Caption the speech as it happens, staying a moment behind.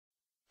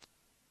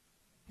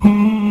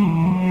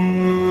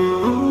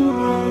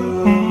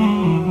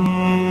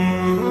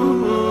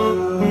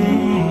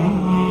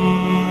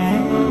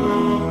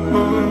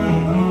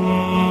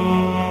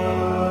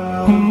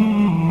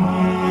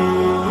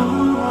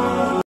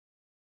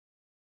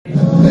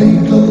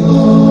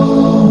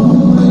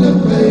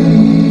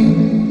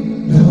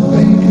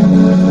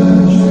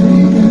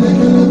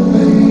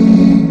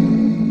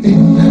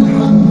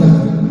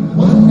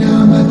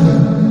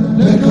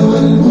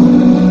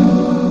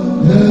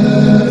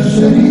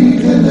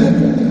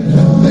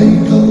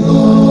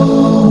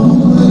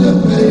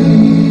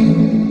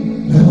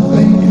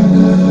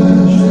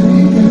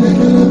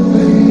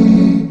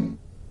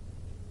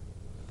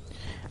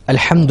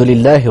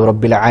Alhamdulillahi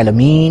Rabbil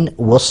Alameen,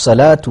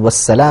 wassalatu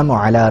wassalamu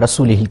ala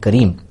Rasulihil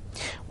Kareem,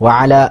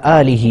 wa ala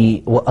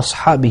alihi wa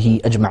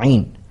ashabihi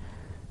ajma'een.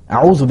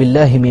 A'udhu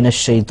billahi minash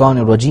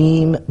shaitanir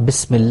rajeem,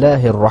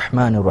 bismillahir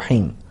rahmanir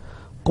rahim.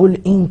 Qul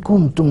in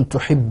kuntum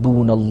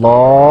tuhibbuna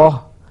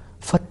Allah,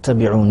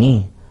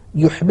 fattabi'uni,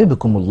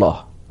 yuhibbukum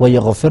Allah, wa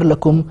yaghfir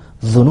lakum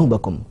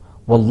dhunubakum,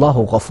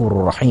 wallahu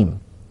ghafurur rahim.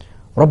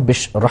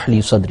 Rabbish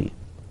rahli sadri,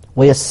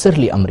 wa yassir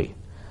li amri,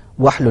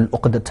 wahlul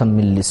uqdatan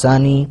min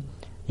lisani,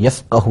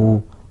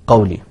 yafqahu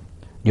qawli.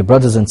 Dear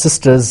brothers and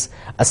sisters,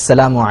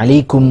 Assalamu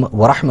alaikum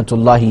wa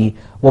rahmatullahi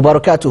wa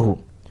barakatuhu.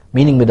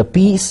 Meaning, may the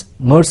peace,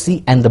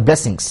 mercy and the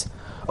blessings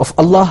of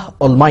Allah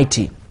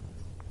Almighty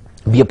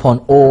be upon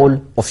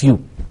all of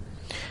you.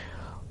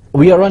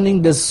 We are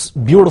running this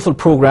beautiful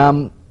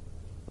program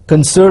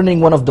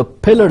concerning one of the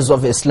pillars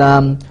of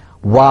Islam,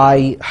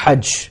 why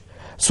Hajj,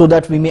 so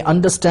that we may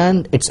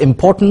understand its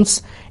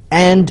importance,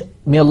 and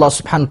may Allah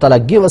subhanahu wa ta'ala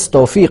give us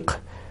tawfiq,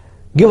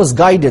 give us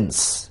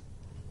guidance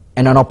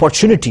and an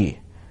opportunity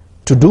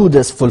to do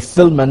this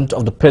fulfillment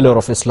of the pillar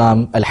of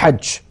Islam,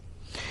 Al-Hajj.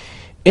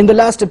 In the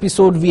last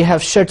episode, we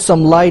have shed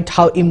some light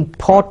how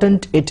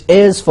important it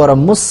is for a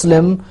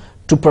Muslim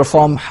to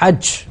perform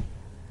Hajj.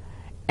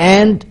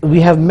 And we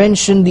have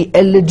mentioned the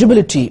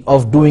eligibility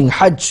of doing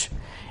Hajj.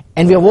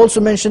 And we have also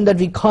mentioned that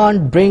we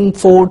can't bring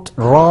forth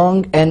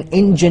wrong and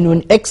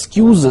ingenuine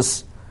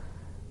excuses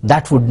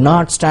that would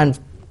not stand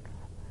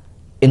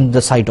in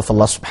the sight of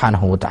Allah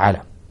subhanahu wa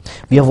ta'ala.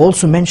 We have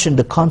also mentioned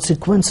the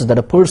consequences that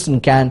a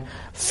person can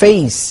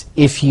face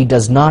if he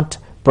does not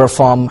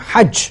perform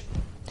Hajj.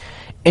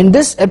 In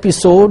this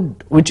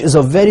episode, which is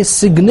a very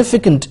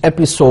significant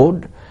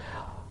episode,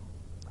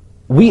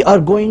 we are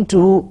going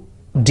to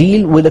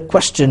deal with a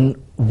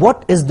question: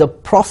 what is the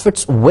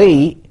Prophet's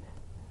way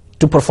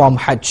to perform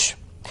Hajj?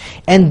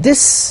 And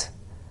this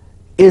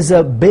is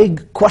a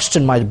big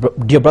question, my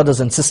dear brothers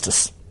and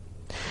sisters,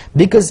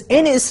 because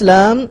in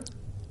Islam,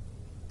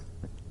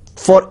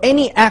 for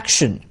any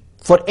action,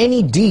 for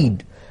any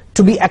deed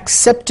to be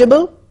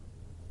acceptable,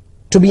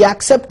 to be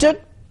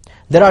accepted,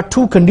 there are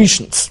two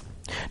conditions.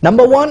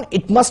 Number one,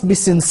 it must be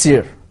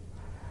sincere.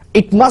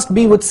 It must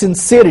be with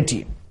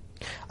sincerity.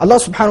 Allah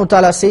subhanahu wa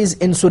ta'ala says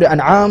in Surah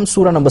An'am,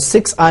 Surah number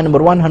 6, ayah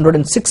number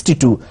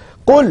 162,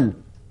 قُلْ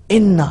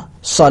إِنَّ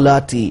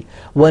صَلَاتِي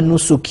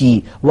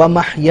وَنُسُكِي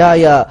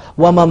وَمَحْيَايَ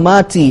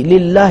وَمَمَاتِي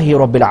لِلَّهِ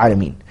رَبِّ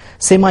الْعَالَمِينَ.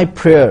 Say, my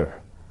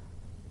prayer,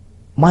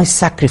 my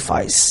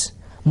sacrifice,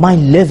 my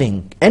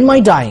living and my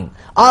dying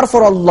are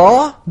for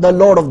Allah, the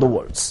Lord of the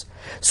worlds.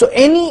 So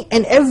any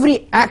and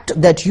every act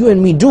that you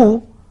and me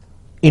do,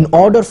 in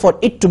order for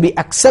it to be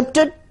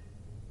accepted,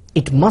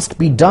 it must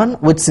be done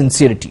with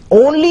sincerity,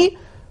 only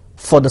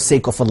for the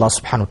sake of Allah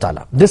subhanahu wa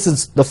ta'ala. This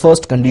is the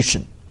first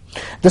condition.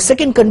 The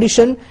second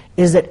condition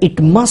is that it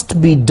must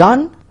be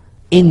done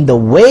in the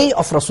way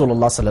of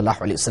Rasulullah sallallahu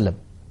alaihi wasallam.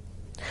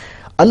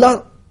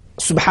 Allah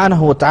subhanahu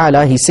wa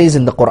ta'ala, He says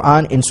in the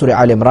Quran, in Surah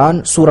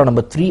Al-Imran, Surah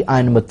number 3,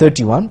 ayah number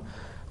 31,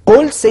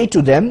 قُلْ, say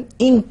to them,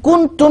 إِن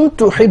كُنْتُمْ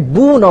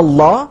تُحِبُّونَ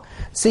اللَّهِ,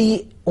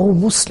 say, O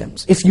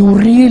Muslims, if you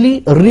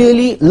really,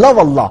 really love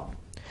Allah,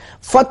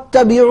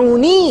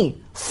 فَاتَّبِعُونِي,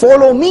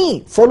 follow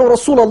me, follow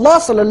Rasulullah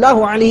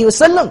sallallahu alaihi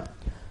wasallam.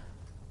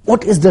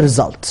 What is the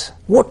result?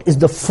 What is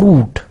the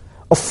fruit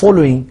of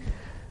following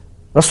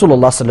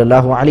Rasulullah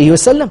sallallahu alaihi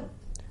wasallam?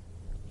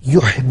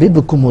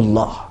 يُحْبِبُكُمُ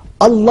اللَّهِ,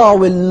 Allah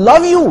will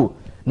love you.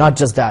 Not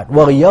just that,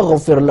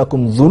 وَيَغْفِرْ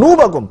لَكُمْ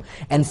ذُنُوبَكُمْ,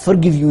 and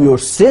forgive you your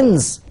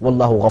sins.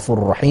 وَاللَّهُ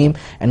غَفُورٌ rahim.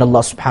 And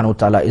Allah subhanahu wa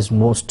ta'ala is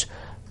most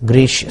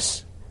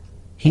gracious.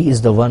 He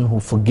is the one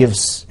who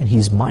forgives, and He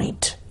is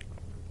might.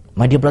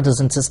 My dear brothers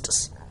and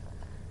sisters,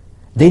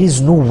 there is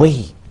no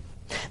way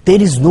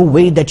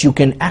that you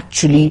can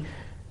actually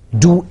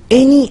do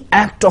any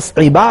act of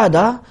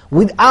ibadah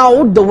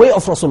without the way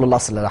of Rasulullah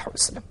sallallahu alaihi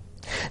wasallam.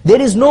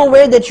 There is no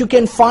way that you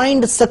can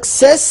find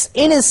success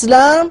in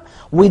Islam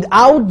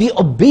without the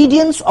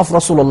obedience of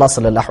Rasulullah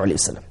sallallahu alaihi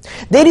wasallam.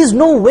 There is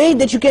no way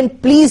that you can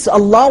please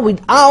Allah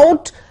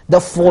without the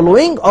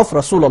following of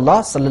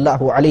Rasulullah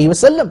sallallahu alaihi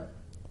wasallam.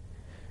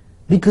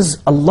 Because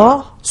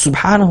Allah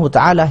subhanahu wa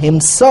ta'ala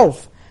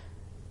Himself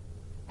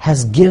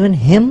has given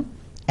Him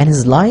and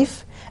His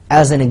life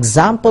as an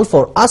example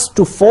for us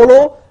to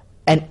follow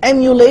and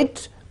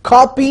emulate,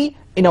 copy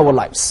in our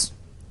lives.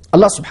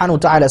 Allah subhanahu wa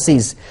ta'ala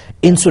says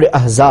in Surah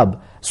Ahzab,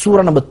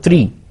 Surah number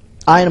 3,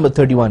 ayah number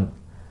 31,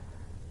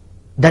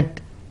 that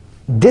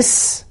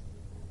this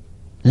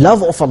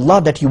love of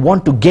Allah that you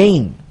want to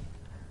gain,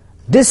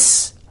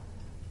 this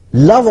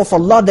love of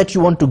Allah that you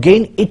want to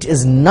gain, it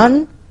is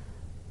not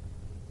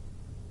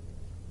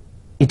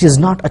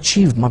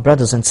achieved, my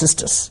brothers and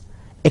sisters,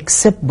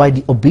 except by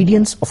the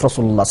obedience of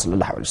Rasulullah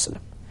sallallahu alaihi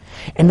wasallam.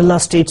 And Allah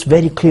states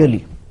very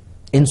clearly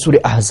in Surah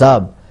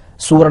Ahzab,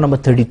 Surah number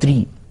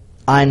 33,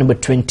 ayah number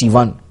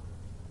 21,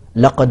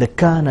 لَقَدْ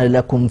كَانَ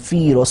لَكُمْ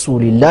فِي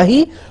رَسُولِ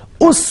اللَّهِ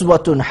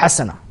أُسْوَةٌ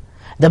حَسَنَةٌ.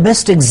 The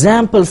best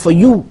example for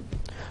you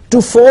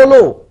to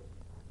follow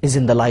is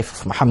in the life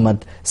of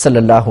Muhammad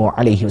sallallahu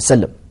alaihi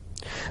wasallam.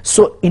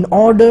 So in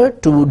order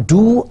to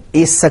do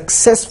a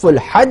successful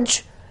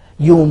Hajj,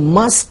 you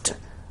must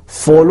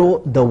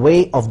follow the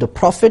way of the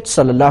Prophet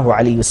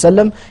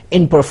ﷺ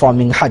in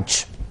performing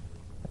Hajj.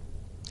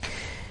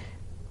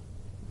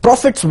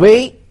 Prophet's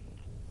way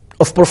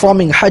of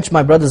performing Hajj,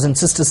 my brothers and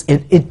sisters,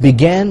 it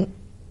began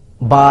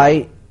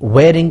by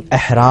wearing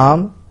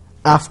ihram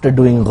after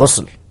doing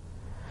ghusl.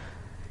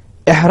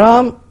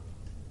 Ihram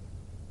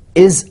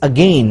is,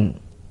 again,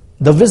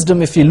 the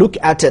wisdom, if you look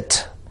at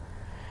it,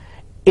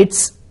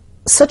 it's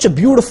such a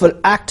beautiful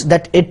act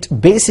that it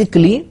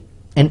basically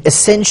and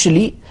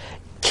essentially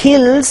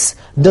kills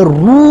the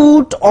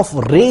root of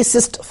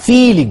racist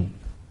feeling.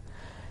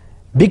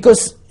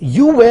 Because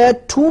you wear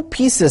two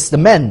pieces, the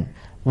men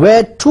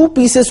wear two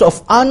pieces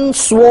of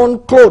unsworn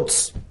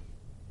clothes,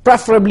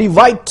 preferably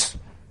white.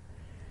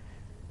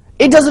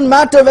 It doesn't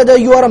matter whether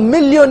you are a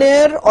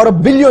millionaire or a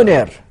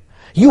billionaire.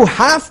 You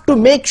have to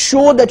make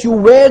sure that you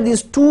wear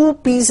these two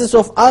pieces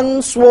of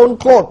unsworn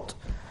cloth.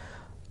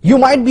 You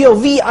might be a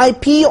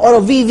VIP or a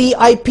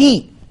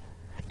VVIP.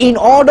 In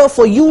order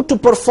for you to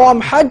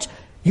perform Hajj,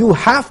 you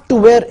have to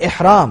wear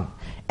ihram.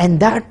 And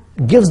that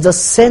gives the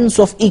sense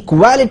of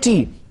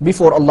equality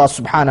before Allah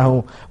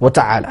subhanahu wa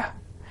ta'ala.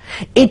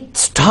 It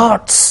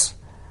starts,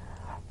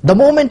 the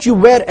moment you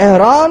wear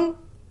ihram,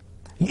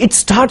 it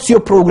starts your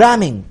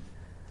programming,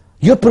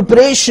 your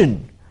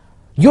preparation,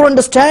 your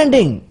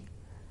understanding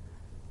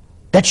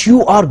that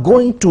you are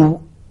going to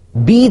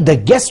be the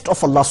guest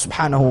of Allah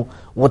subhanahu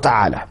wa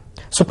ta'ala.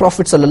 So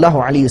Prophet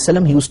sallallahu alaihi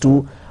wasallam, he used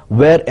to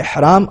wear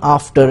ihram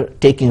after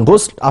taking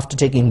ghusl, after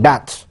taking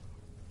bath.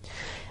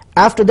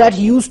 After that,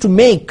 he used to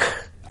make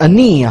a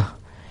niyyah.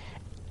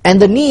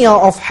 And the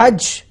niyyah of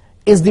Hajj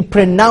is the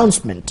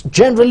pronouncement.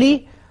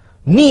 Generally,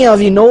 niyyah,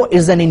 we know,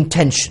 is an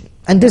intention.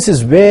 And this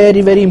is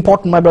very, very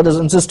important, my brothers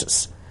and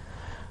sisters.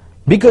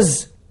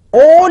 Because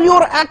all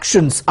your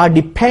actions are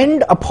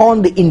depend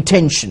upon the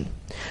intention.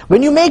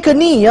 When you make a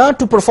niyyah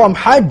to perform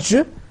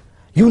Hajj,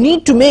 you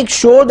need to make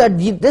sure that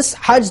this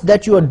Hajj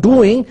that you are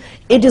doing,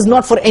 it is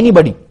not for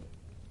anybody.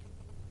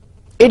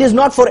 It is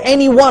not for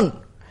anyone.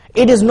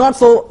 It is not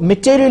for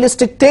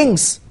materialistic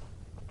things.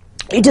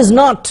 It is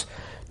not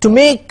to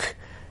make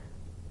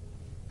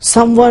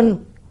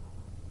someone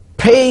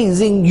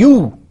praising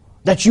you,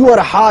 that you are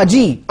a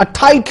Haji, a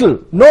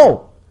title.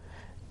 No.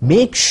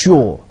 Make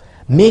sure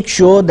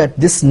that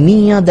this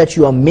niyyah that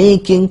you are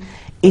making,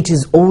 it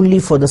is only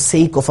for the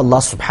sake of Allah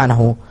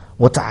subhanahu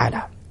wa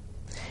ta'ala.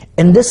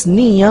 And this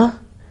niyyah,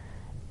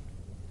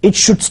 it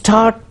should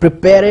start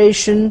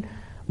preparation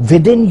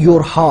within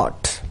your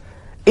heart,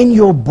 in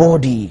your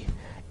body,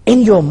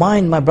 in your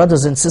mind, my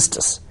brothers and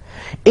sisters.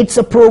 It's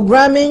a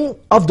programming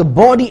of the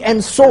body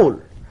and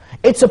soul.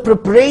 It's a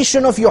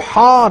preparation of your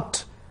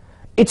heart.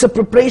 It's a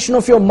preparation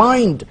of your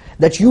mind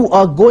that you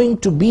are going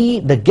to be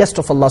the guest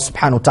of Allah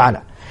subhanahu wa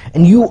ta'ala.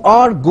 And you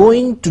are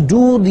going to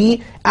do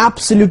the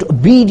absolute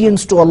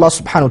obedience to Allah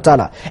subhanahu wa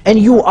ta'ala. And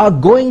you are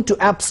going to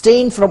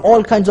abstain from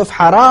all kinds of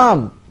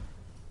haram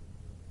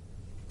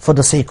for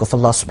the sake of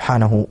Allah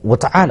subhanahu wa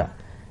ta'ala.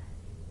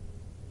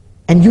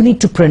 And you need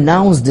to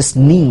pronounce this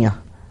niyyah,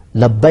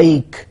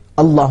 labbaik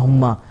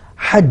Allahumma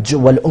Hajj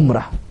wal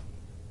Umrah,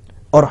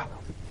 or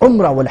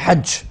Umrah wal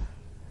Hajj.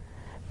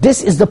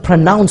 This is the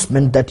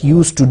pronouncement that you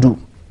used to do.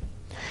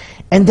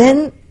 And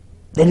then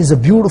there is a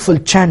beautiful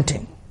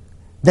chanting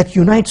that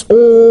unites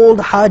all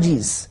the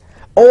Hajis,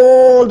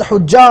 all the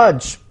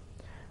Hujjaj.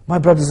 My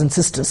brothers and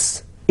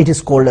sisters, it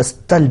is called as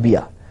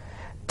Talbiyah.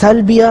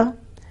 Talbiyah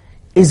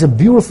is a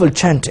beautiful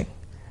chanting,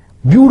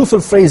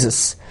 beautiful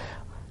phrases.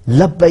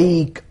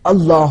 Labbaik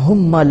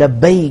Allahumma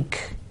labbaik,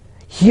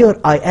 here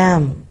I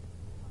am,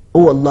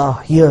 O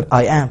Allah, here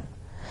I am.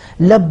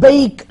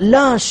 Labbaik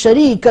la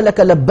sharika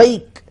laka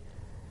labbaik,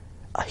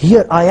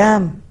 here I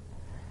am.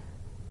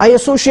 I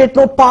associate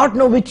no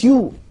partner with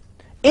you.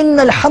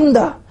 Innal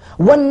hamda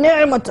wal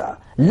ni'mata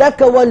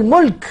laka wal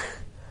mulk.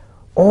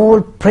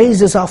 All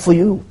praises are for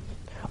you.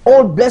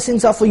 All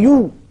blessings are for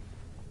you.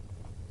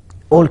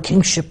 All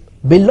kingship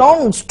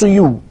belongs to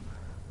you.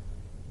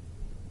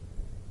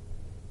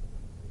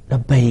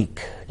 Labbaik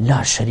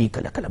la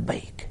sharika laka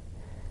labbaik.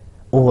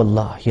 Oh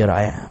Allah, here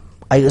I am.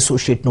 I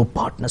associate no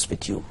partners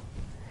with you.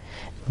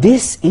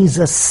 This is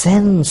a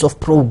sense of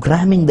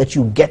programming that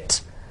you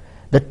get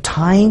the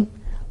time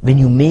when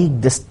you make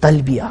this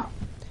talbiyah.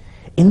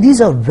 And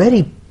these are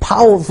very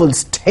powerful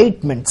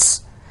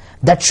statements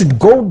that should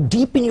go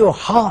deep in your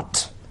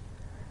heart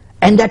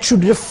and that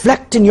should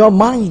reflect in your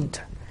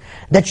mind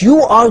that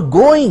you are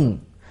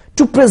going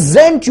to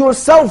present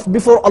yourself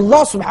before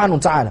Allah subhanahu wa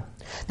ta'ala,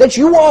 that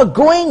you are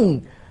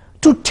going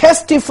to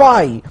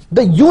testify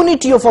the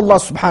unity of Allah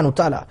subhanahu wa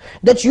ta'ala,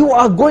 that you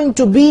are going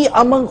to be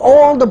among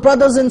all the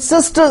brothers and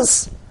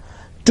sisters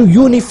to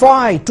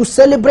unify, to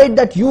celebrate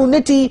that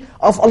unity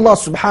of Allah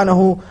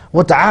subhanahu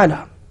wa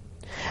ta'ala.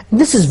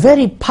 This is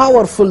very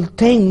powerful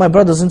thing, my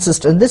brothers and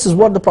sisters, and this is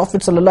what the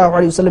Prophet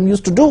ﷺ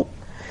used to do.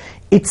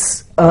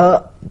 It's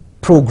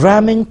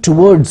programming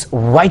towards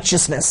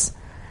righteousness.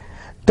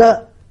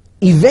 The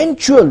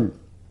eventual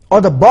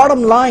or the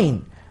bottom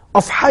line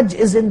of Hajj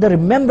is in the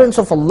remembrance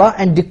of Allah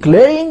and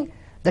declaring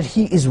that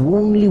He is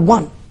only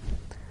one.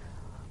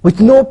 with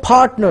no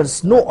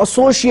partners, no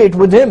associate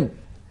with him.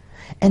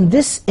 And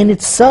this in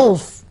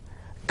itself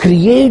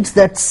creates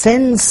that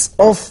sense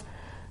of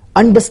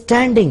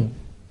understanding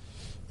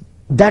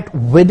that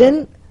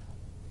within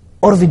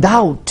or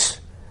without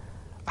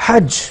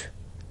Hajj,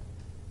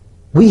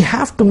 we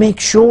have to make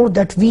sure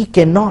that we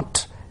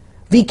cannot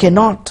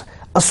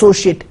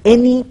associate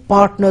any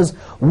partners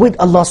with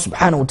Allah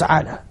subhanahu wa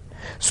ta'ala.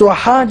 So a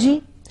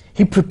Haji,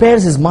 he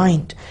prepares his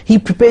mind, he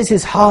prepares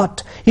his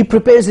heart, he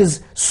prepares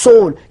his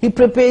soul, he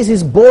prepares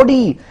his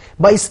body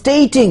by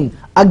stating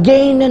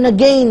again and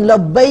again,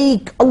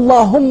 Labbaik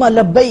Allahumma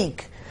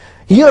Labbaik.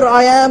 Here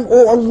I am,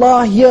 O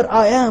Allah, here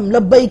I am.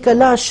 Labbaik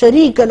la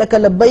sharika laka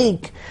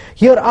labbaik.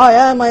 Here I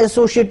am, I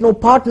associate no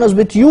partners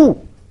with you.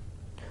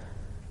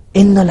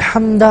 Innal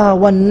hamda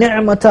wa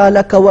ni'mata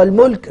laka wal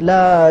mulk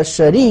la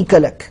sharika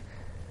lak.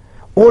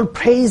 All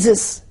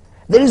praises.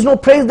 There is no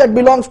praise that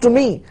belongs to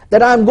me,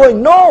 that I am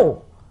going.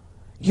 No!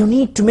 You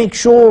need to make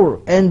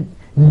sure and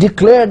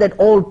declare that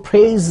all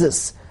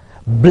praises,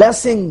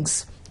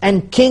 blessings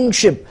and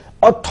kingship,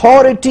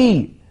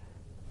 authority,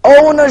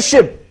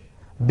 ownership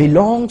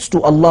belongs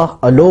to Allah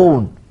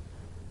alone.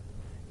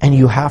 And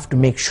you have to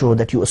make sure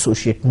that you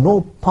associate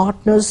no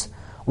partners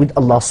with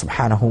Allah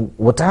subhanahu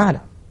wa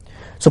ta'ala.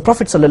 So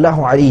Prophet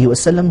sallallahu alaihi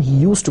wasallam, he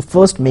used to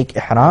first make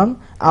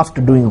ihram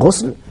after doing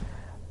ghusl,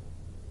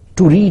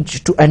 to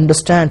reach, to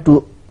understand,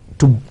 to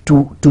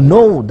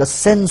know the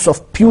sense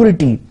of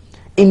purity,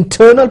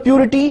 internal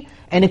purity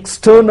and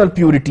external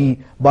purity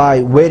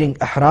by wearing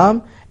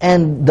ihram,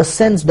 and the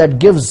sense that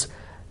gives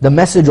the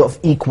message of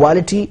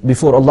equality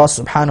before Allah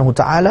subhanahu wa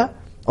ta'ala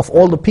of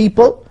all the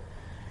people.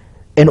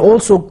 And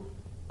also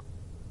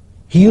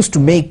he used to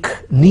make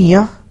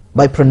niyyah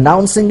by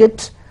pronouncing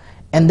it,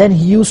 and then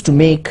he used to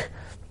make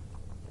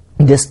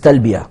this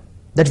talbiyah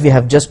that we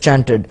have just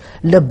chanted,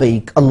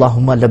 Labbaik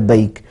Allahumma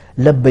Labbaik,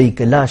 Labbaik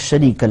la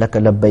sharika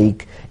laka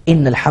labbaik,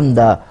 innal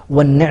hamda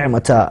wan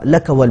ni'mata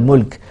laka wal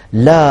mulk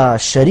la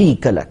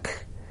sharika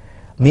lak.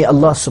 May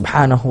Allah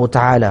subhanahu wa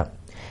ta'ala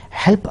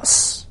help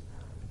us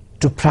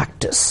to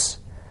practice.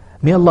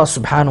 May Allah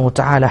subhanahu wa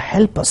ta'ala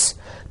help us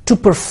to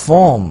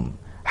perform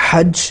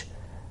Hajj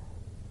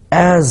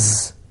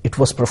as it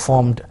was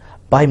performed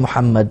by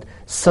Muhammad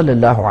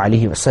sallallahu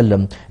alaihi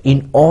wasallam,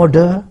 in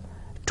order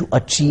to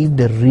achieve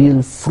the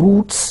real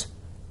fruits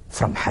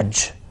from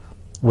Hajj.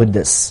 With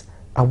this,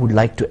 I would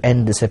like to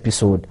end this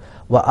episode.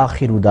 Wa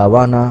akhiru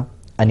dawana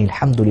anil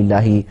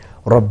hamdulillahi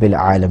rabbil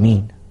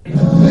alameen.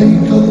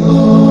 لبيك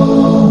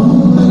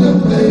اللهم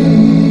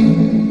لبيك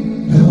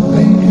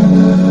لبيك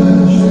لا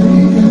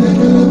شريك لك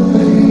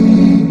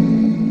لبيك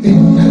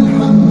إن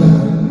الحمد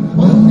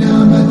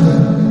والنعمة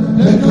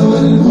لك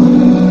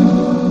والملك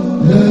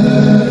لا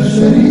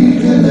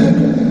شريك لك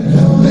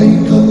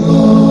لبيك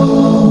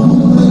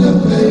اللهم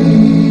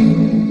لبيك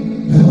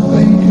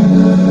لبيك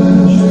لا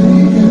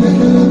شريك لك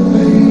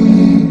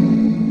لبيك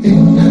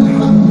إن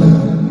الحمد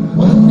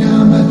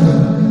والنعمة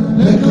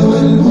لك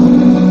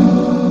والملك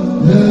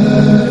لا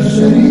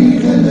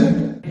شريك لك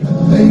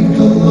لبيك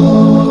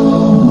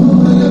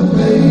اللهم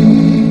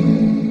لبيك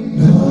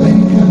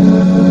لبيك لا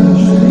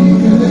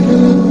شريك لك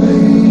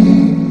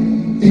لبيك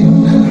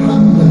إن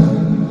الحمد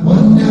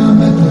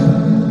والنعمة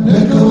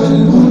لك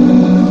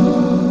والملك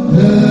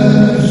لا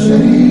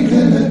شريك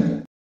لك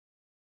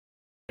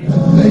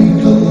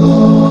لبيك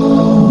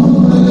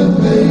اللهم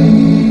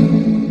لبيك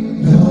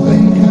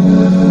لبيك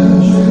لا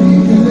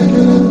شريك لك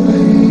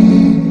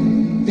لبيك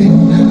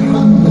إن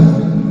الحمد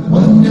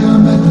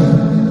والنعمة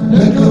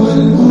لك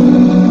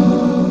والملك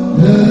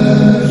لا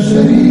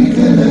شريك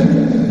لك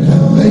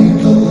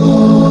لبيك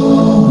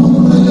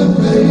اللهم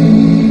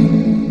لبيك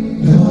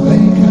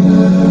لبيك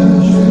لا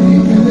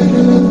شريك لك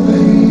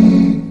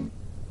لبيك.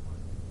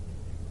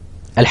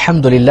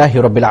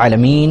 Alhamdulillahi Rabbil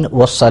Alameen,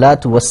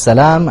 wassalatu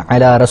wassalam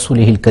ala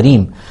rasulihil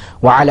kareem,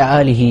 wa ala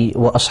alihi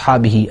wa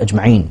ashabihi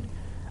ajma'een.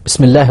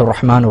 Bismillahir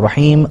Rahmanir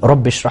Rahim.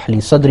 Rabbi shrah li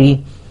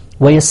sadri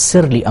wa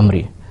yassir li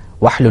amri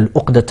wahlul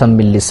uqdatan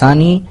min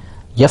lisani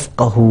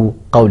yafqahu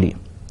qawli.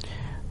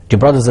 Dear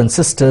brothers and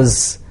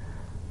sisters,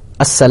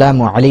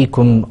 Assalamu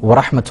alaikum wa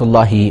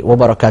rahmatullahi wa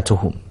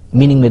barakatuhu.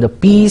 Meaning, may the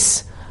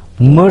peace,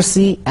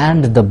 mercy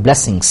and the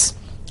blessings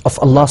of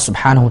Allah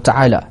subhanahu wa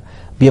ta'ala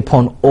be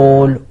upon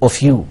all of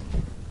you.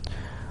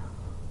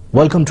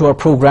 Welcome to our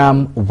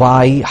program,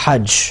 Why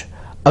Hajj?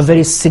 A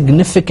very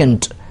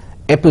significant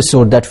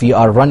episode that we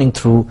are running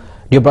through,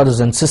 dear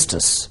brothers and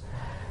sisters.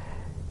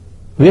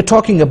 We are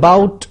talking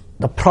about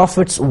the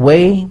Prophet's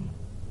way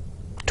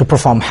to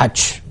perform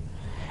Hajj.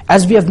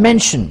 As we have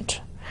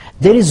mentioned,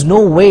 there is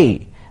no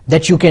way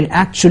that you can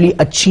actually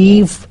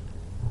achieve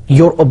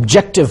your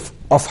objective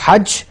of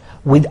Hajj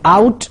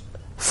without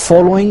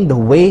following the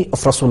way of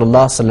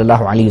Rasulullah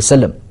sallallahu alaihi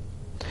wasallam.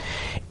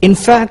 In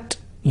fact,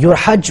 your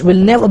Hajj will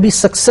never be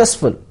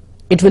successful.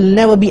 It will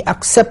never be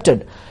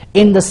accepted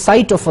in the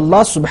sight of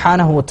Allah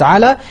subhanahu wa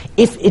ta'ala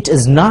if it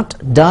is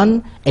not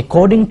done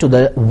according to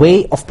the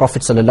way of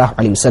Prophet sallallahu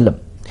alaihi wasallam.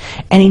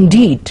 And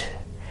indeed,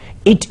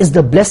 it is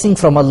the blessing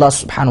from Allah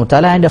subhanahu wa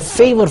ta'ala and a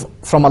favor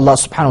from Allah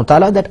subhanahu wa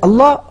ta'ala that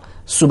Allah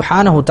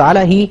subhanahu wa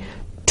ta'ala, He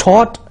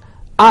taught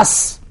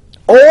us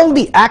all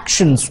the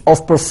actions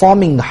of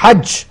performing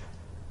Hajj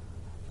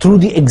through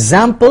the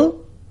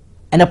example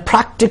and a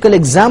practical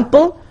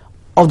example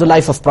of the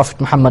life of Prophet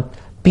Muhammad,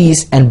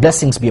 peace and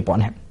blessings be upon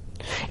him.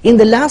 In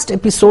the last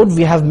episode,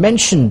 we have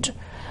mentioned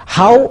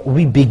how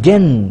we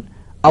begin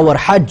our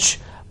Hajj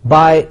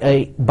by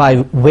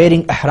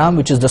wearing ihram,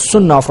 which is the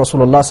sunnah of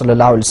Rasulullah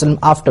sallallahu alaihi wasallam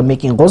after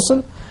making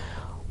ghusl.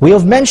 We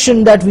have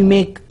mentioned that we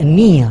make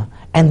niyyah,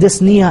 and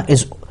this niyyah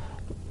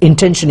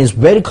intention is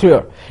very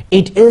clear.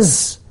 It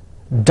is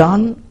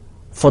done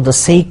for the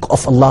sake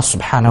of Allah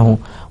subhanahu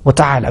wa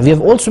ta'ala. We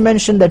have also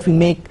mentioned that we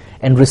make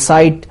and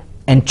recite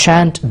and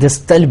chant this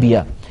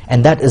talbiyah,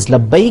 and that is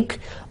labbaik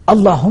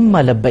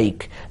Allahumma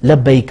labbaik,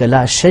 labbaik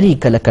la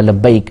sharika laka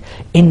labbaik,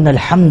 innal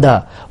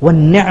hamda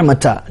wan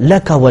ni'mata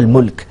laka wal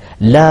mulk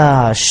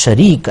la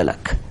sharika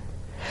lak.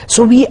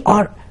 So we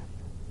are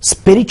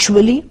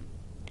spiritually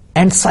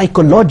and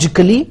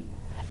psychologically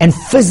and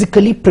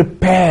physically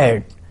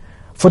prepared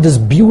for this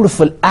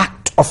beautiful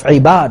act of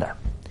ibadah.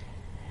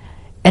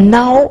 And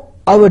now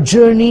our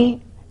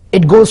journey,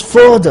 it goes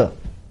further.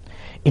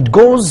 It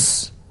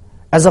goes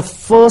as a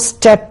first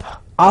step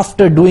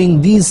after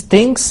doing these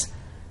things.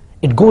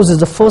 It goes as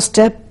the first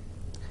step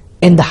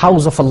in the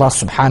house of Allah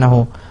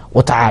subhanahu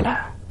wa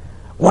ta'ala.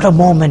 What a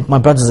moment, my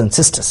brothers and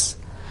sisters.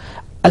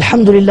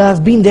 Alhamdulillah,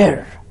 I've been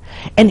there.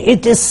 And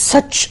it is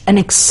such an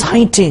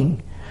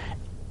exciting,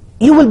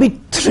 you will be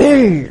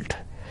thrilled,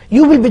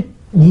 you will be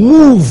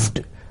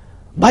moved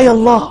by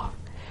Allah.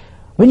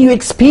 When you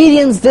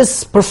experience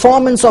this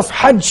performance of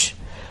Hajj,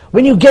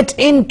 when you get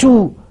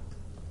into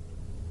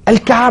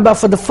Al-Kaaba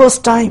for the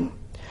first time,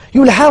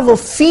 you will have a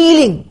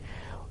feeling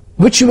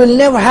which you will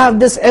never have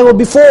this ever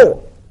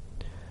before.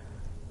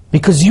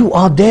 Because you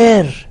are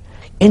there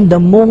in the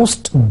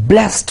most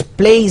blessed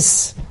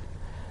place.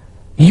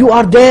 You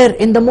are there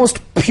in the most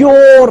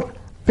pure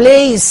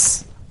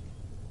place.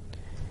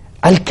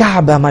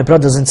 Al-Kaaba, my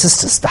brothers and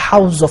sisters, the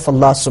house of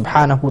Allah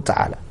subhanahu wa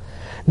ta'ala.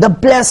 The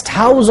blessed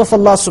house of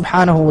Allah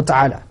subhanahu wa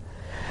ta'ala.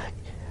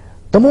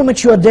 The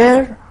moment you are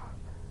there,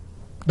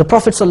 the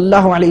Prophet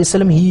sallallahu alayhi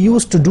wasallam, he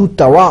used to do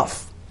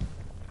tawaf.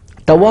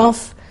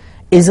 Tawaf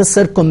is a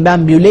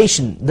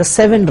circumambulation, the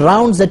 7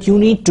 rounds that you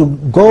need to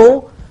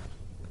go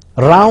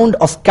round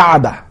of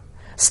Kaaba,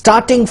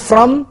 starting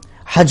from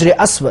Hajr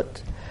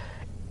Aswad.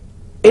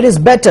 It is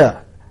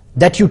better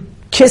that you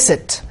kiss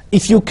it.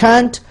 If you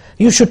can't,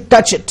 you should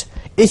touch it.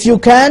 If you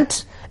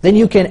can't, then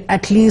you can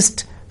at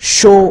least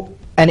show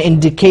an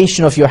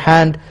indication of your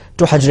hand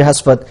to Hajr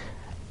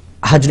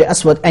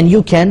Aswad, and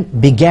you can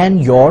begin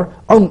your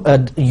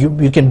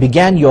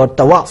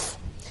tawaf.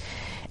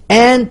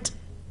 And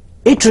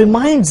it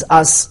reminds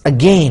us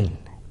again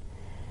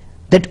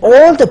that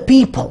all the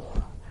people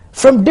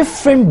from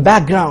different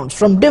backgrounds,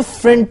 from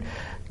different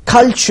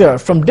culture,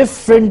 from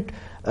different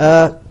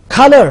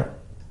color,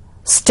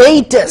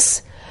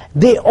 status,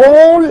 they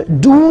all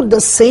do the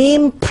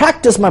same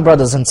practice, my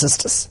brothers and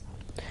sisters.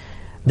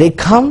 They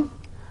come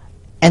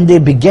and they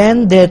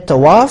began their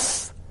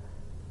tawaf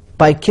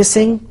by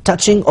kissing,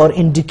 touching or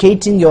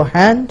indicating your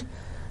hand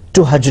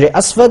to Hajr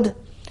Aswad,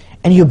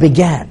 and you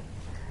began.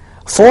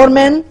 For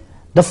men,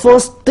 the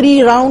first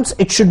 3 rounds,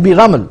 it should be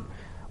ramal,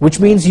 which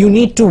means you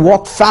need to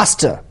walk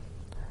faster,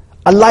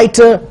 a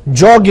lighter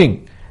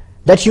jogging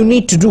that you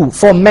need to do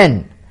for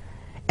men.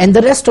 And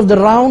the rest of the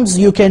rounds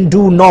you can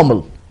do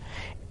normal.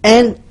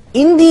 And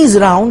in these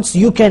rounds,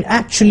 you can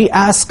actually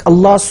ask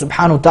Allah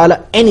subhanahu wa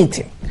ta'ala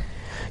anything.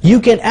 You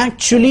can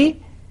actually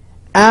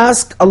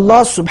ask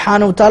Allah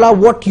subhanahu wa ta'ala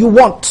what you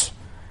want.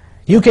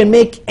 You can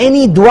make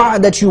any dua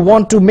that you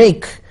want to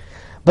make.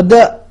 But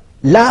the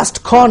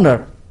last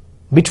corner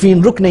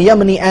between Rukn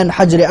Yamani and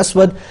Hajr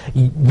Aswad,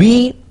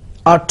 we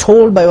are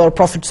told by our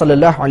Prophet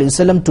sallallahu alaihi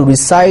wasallam to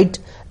recite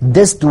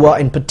this dua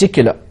in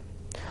particular.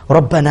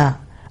 Rabbana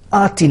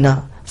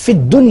atina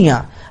fid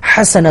dunya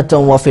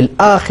hasanatan wa fil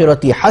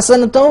akhirati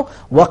hasanatan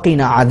wa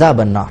qina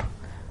adhaban nar.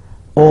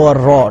 O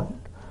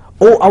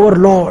our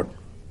Lord,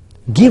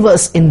 give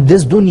us in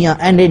this dunya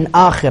and in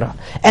akhirah,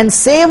 and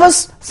save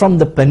us from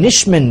the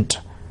punishment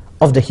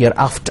of the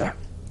hereafter.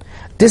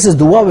 This is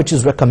dua which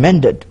is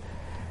recommended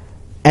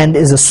and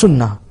is a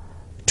sunnah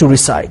to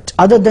recite.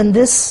 Other than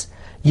this,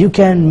 you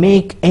can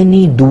make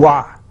any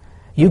dua.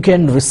 You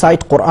can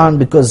recite Quran,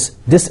 because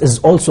this is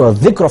also a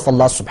dhikr of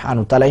Allah subhanahu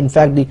wa ta'ala. In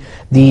fact,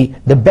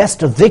 the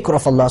best dhikr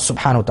of Allah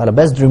subhanahu wa ta'ala,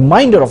 best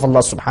reminder of Allah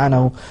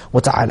subhanahu wa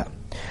ta'ala.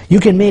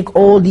 You can make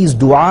all these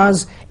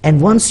du'as,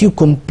 and once you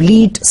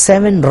complete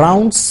 7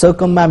 rounds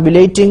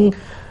circumambulating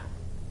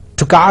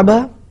to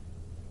Kaaba,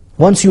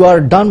 once you are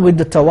done with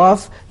the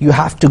tawaf, you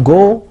have to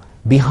go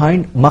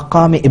behind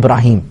Maqam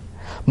Ibrahim.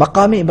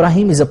 Maqam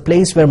Ibrahim is a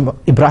place where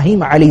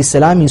Ibrahim alayhi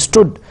salam, he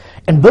stood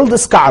and built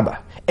this Kaaba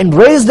and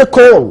raised the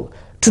call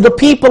to the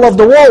people of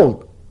the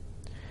world.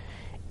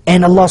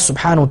 And Allah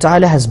subhanahu wa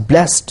ta'ala has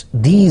blessed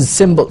these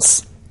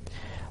symbols.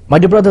 My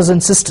dear brothers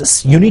and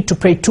sisters, you need to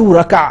pray 2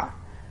 rak'ah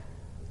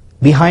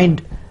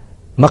behind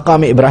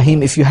Maqam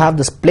Ibrahim if you have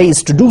this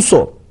place to do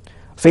so,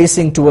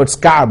 facing towards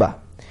Kaaba.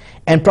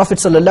 And Prophet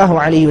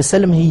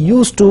ﷺ, he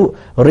used to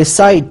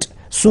recite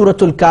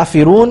Suratul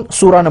Kafirun,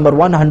 Surah number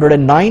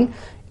 109,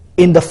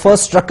 in the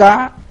first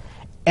rak'ah,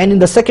 and in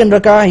the second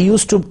rak'ah he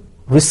used to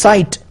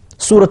recite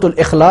Suratul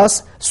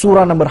Ikhlas,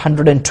 Surah number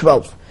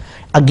 112.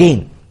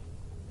 Again,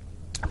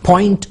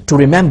 point to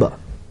remember,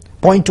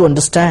 point to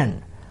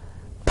understand,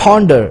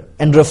 ponder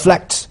and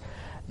reflect,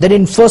 that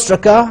in first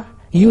rak'ah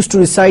he used to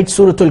recite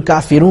Suratul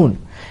Kafirun.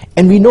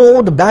 And we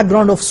know the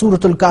background of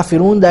Suratul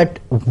Kafirun, that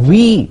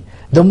we,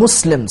 the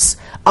Muslims,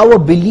 our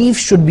belief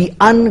should be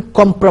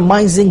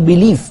uncompromising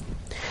belief.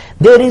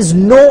 There is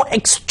no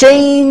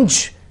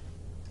exchange,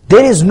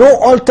 there is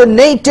no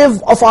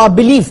alternative of our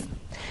belief.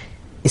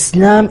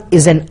 Islam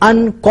is an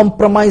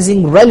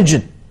uncompromising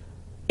religion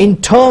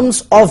in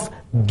terms of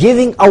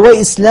giving away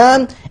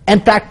Islam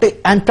and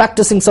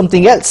practicing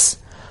something else.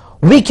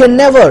 We can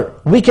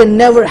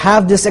never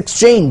have this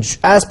exchange,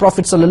 as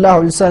Prophet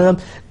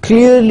ﷺ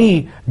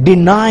clearly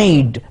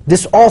denied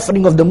this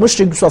offering of the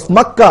mushriks of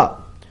Makkah,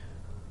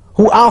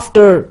 who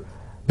after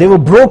they were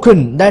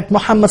broken that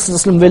Muhammad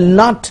ﷺ will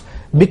not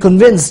be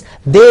convinced,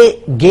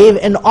 they gave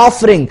an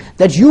offering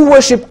that you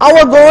worship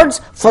our gods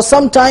for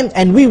some time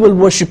and we will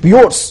worship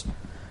yours.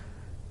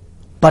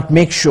 But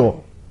make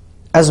sure,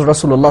 as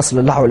Rasulullah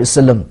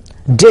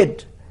ﷺ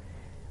did,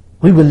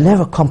 we will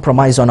never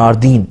compromise on our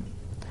deen.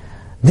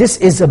 This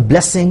is a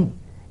blessing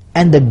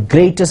and the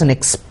greatest and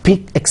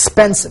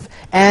expensive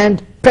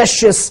and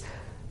precious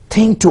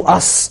thing to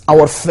us,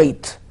 our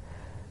faith.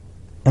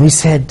 And we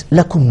said,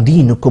 Lakum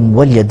dinukum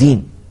waliya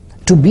din.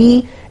 To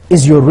be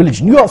is your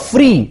religion. You are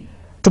free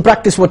to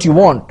practice what you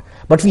want,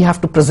 but we have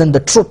to present the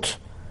truth.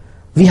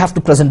 We have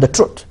to present the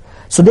truth,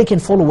 so they can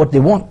follow what they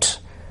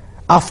want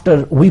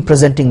after we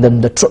presenting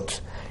them the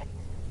truth.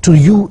 To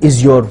you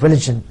is your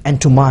religion, and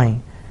to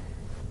mine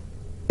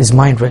is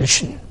my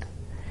religion.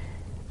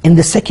 In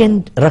the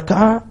second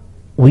rak'ah,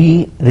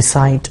 we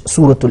recite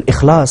Suratul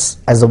Ikhlas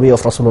as the way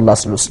of Rasulullah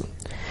ﷺ.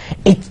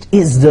 It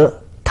is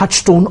the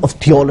touchstone of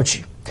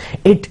theology.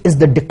 It is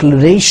the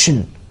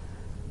declaration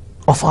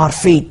of our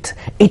faith.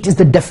 It is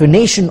the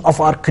definition of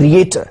our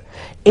Creator.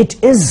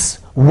 It is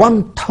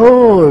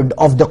 1/3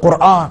 of the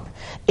Quran.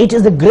 It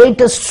is the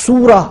greatest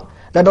surah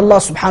that Allah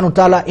subhanahu wa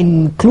ta'ala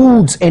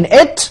includes in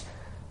it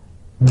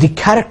the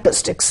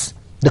characteristics,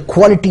 the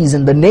qualities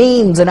and the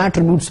names and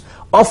attributes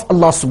of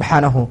Allah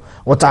subhanahu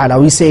wa ta'ala.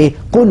 We say,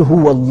 Qul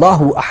huwa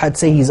Allahu ahad,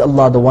 say He is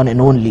Allah, the one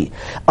and only.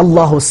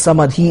 Allahu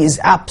samad, He is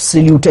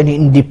absolute and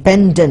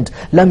independent.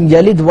 Lam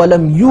yalid wa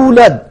lam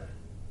yulad.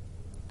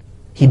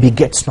 He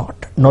begets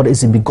not, nor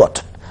is He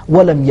begotten.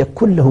 Walam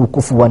yakul lahu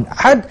kufuwan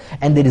ahad,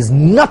 and there is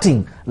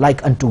nothing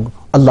like unto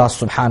Allah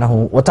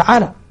subhanahu wa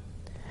ta'ala.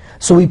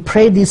 So we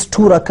pray these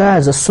 2 rak'ah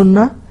as a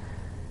sunnah,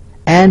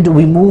 and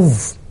we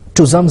move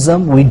to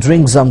Zamzam, we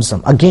drink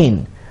Zamzam.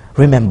 Again,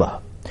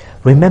 remember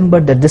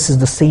that this is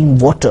the same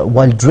water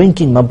while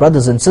drinking, my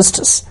brothers and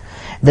sisters,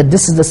 that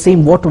this is the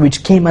same water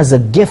which came as a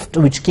gift,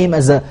 which came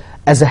as a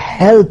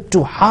help to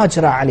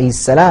Hajra alayhi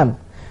salam.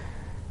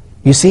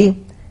 You see,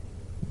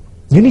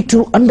 you need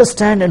to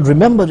understand and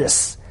remember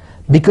this,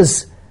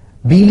 because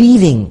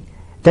believing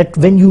that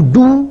when you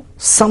do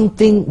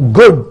something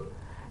good,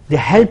 the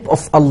help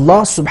of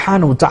Allah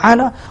subhanahu wa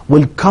ta'ala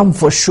will come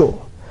for sure.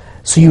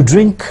 So you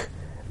drink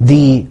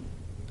the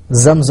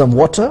Zamzam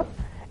water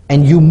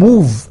and you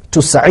move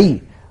to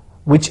Sa'i,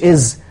 which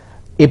is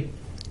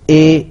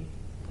a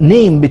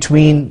name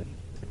between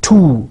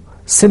 2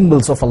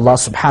 symbols of Allah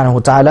subhanahu wa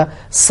ta'ala,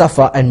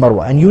 Safa and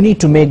Marwa. And you need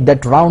to make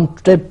that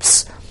round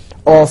trips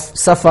of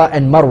Safa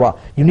and Marwa.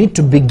 You need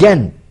to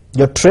begin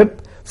your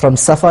trip from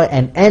Safa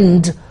and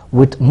end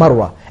with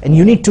Marwa. And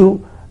you need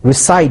to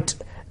recite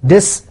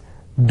this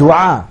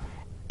dua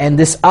and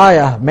this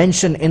ayah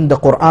mentioned in the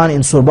Quran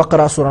in Surah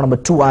Baqarah, Surah number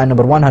 2, ayah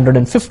number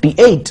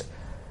 158.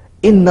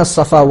 Inna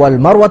Safa wal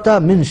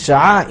Marwata min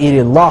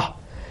sha'airillah.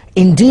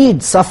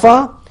 Indeed,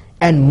 Safa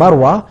and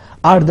Marwa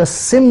are the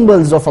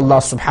symbols of Allah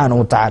subhanahu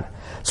wa ta'ala.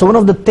 So one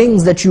of the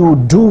things that you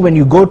do when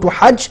you go to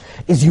Hajj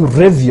is you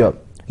revere,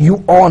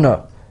 you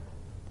honor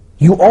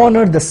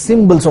the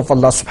symbols of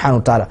Allah subhanahu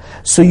wa ta'ala.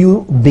 So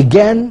you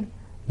begin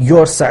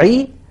your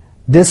Sa'i,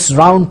 this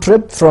round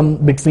trip from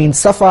between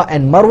Safa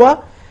and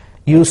Marwa.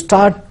 You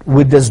start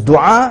with this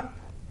dua,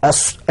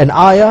 an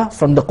ayah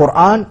from the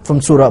Quran,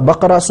 from Surah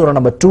Baqarah, Surah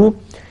number 2,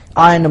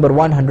 ayah number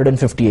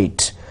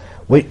 158.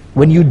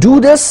 When you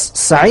do this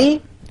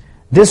Sa'i,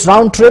 this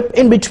round trip,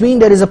 in between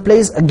there is a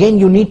place, again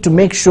you need to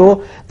make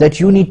sure that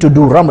you need to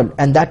do Ramal,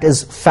 and that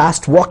is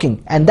fast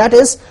walking. And that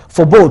is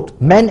for both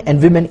men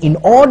and women, in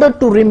order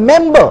to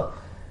remember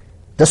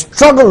the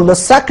struggle, the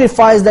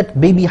sacrifice that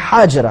baby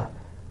Hajra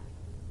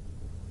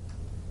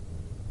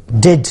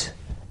did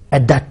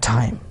at that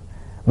time,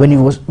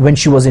 when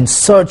she was in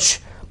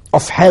search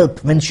of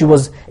help, when she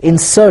was in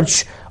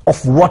search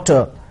of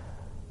water,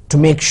 to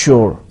make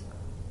sure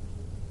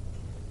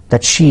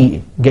that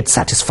she gets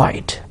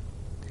satisfied.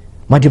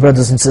 My dear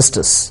brothers and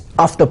sisters,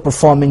 after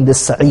performing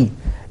this Sa'i,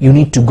 you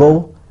need to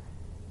go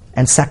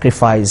and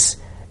sacrifice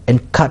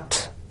and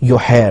cut your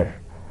hair.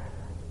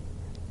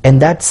 And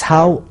that's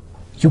how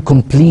you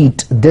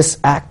complete this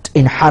act fast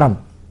in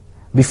Haram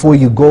before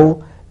you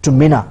go to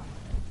Mina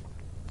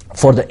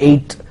for the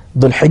 8th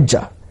Dhul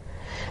Hijjah.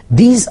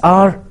 These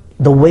are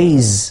the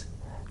ways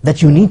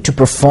that you need to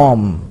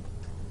perform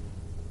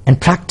and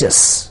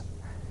practice,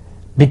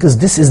 because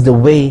this is the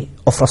way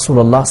of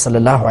Rasulullah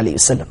sallallahu alaihi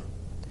wasallam.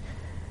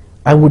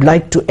 I would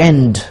like to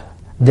end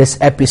this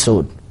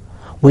episode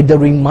with a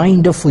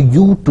reminder for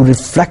you to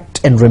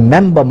reflect and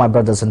remember, my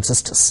brothers and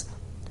sisters.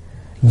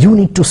 You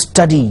need to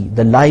study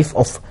the life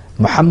of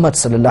Muhammad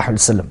sallallahu alaihi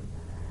wasallam.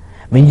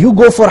 When you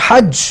go for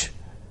Hajj,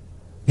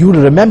 you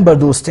will remember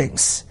those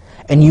things,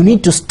 and you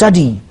need to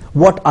study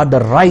what are the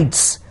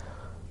rites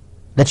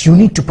that you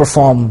need to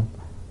perform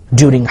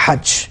during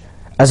Hajj.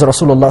 As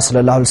Rasulullah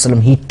sallallahu alaihi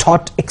wasallam, he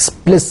taught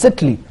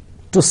explicitly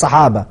to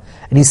Sahaba,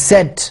 and he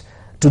said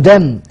to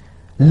them,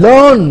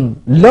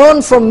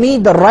 learn from me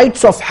the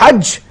rites of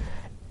Hajj,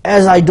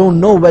 as I don't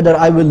know whether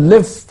I will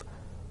live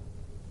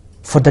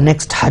for the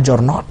next Hajj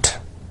or not.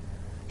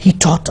 He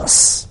taught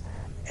us,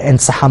 and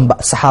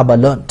Sahaba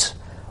learnt.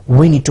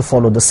 We need to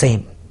follow the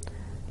same.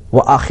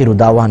 Wa akhiru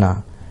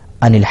dawana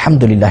anil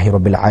hamdulillahi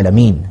rabbil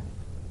alameen.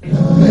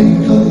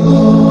 لبيك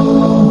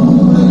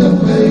اللهم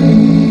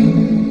لبيك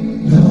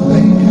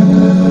لبيك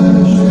لا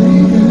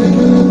شريك لك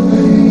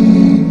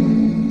لبيك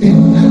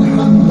إن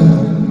الحمد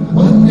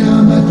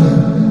والنعمة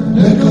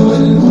لك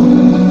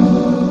والملك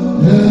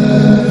لا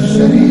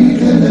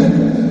شريك لك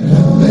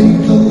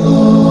لبيك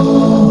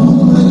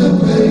اللهم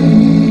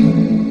لبيك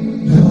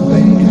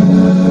لبيك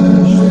لا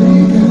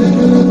شريك لك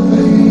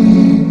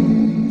لبيك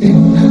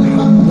إن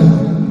الحمد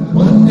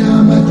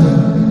والنعمة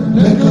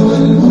لك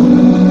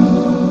والملك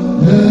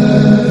لا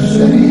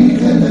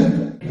شريك لك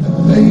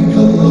لبيك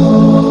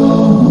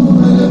اللهم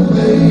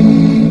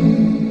لبيك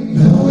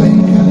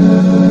لبيك لا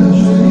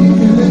شريك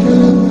لك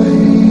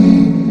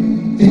لبيك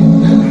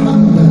إن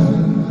الحمد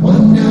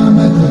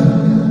والنعمة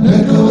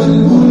لك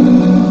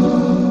والملك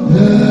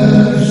لا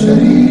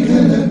شريك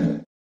لك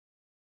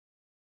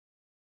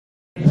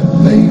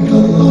لبيك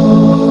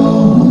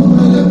اللهم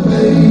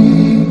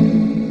لبيك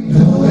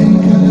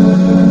لبيك لا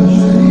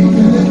شريك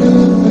لك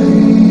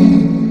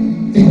لبيك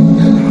إن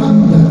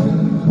الحمد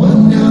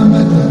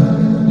والنعمة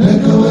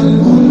لك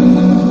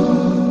والملك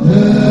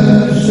لا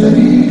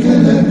شريك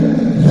لك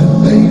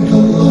لبيك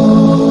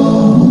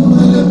اللهم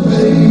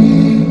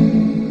لبيك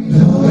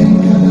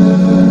لبيك لا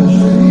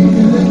شريك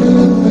لك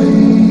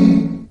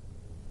لبيك.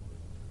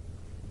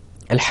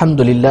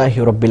 Alhamdulillahi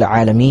Rabbil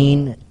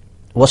Alameen,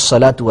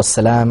 wassalatu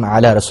wassalam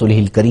ala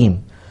Rasulihil Kareem,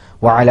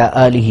 wa ala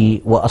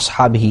alihi wa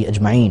ashabihi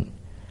ajma'een.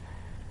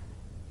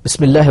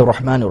 Bismillahir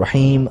Rahmanir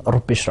Rahim.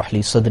 Rabbi shrah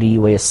li sadri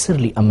wa yassir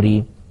li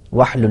amri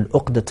wahlul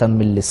uqdatan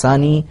min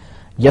lisani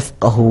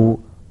yafqahu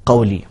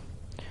qawli.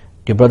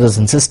 Dear brothers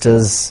and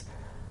sisters,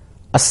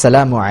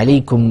 Assalamu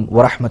alaikum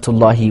wa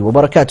rahmatullahi wa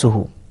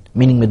barakatuhu,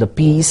 meaning may the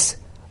peace,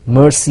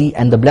 mercy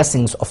and the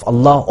blessings of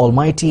Allah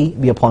Almighty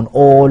be upon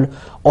all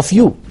of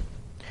you.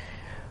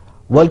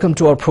 Welcome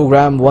to our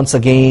program once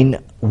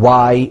again,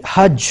 Why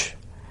Hajj?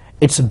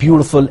 It's a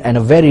beautiful and a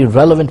very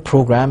relevant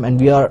program, and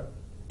we are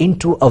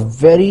into a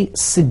very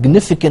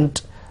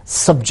significant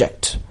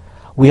subject.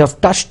 We have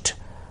touched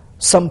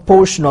some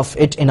portion of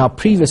it in our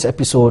previous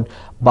episode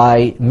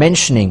by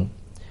mentioning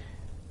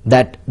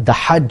that the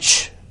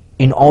Hajj,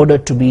 in order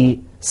to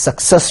be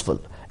successful,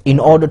 in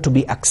order to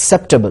be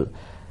acceptable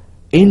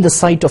in the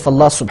sight of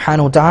Allah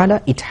subhanahu wa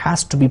ta'ala, it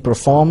has to be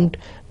performed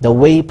the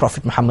way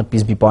Prophet Muhammad,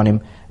 peace be upon him,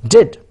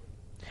 did.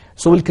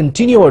 So we'll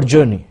continue our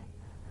journey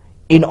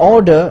in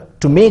order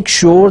to make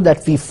sure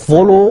that we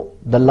follow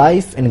the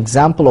life and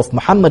example of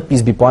Muhammad,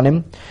 peace be upon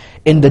him,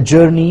 in the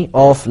journey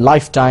of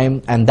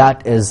lifetime, and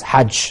that is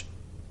Hajj.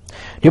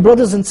 Dear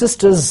brothers and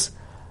sisters,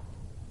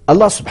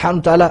 Allah subhanahu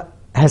wa ta'ala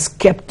has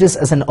kept this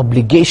as an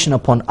obligation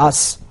upon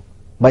us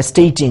by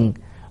stating,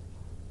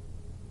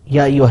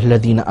 Ya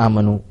ayyuhalladhina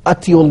amanu,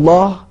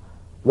 atiyullah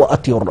wa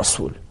atiyur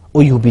rasul.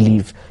 O you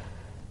believe,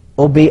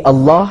 obey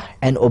Allah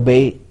and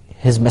obey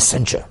His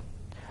Messenger.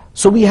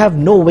 So we have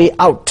no way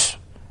out.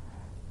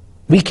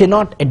 We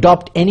cannot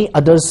adopt any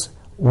other's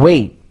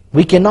way.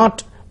 We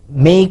cannot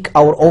make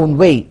our own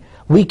way.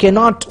 We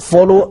cannot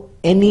follow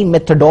any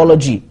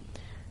methodology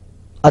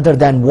other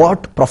than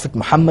what Prophet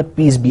Muhammad,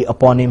 peace be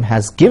upon him,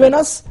 has given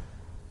us,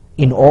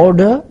 in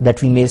order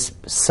that we may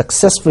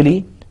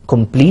successfully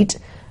complete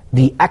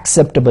the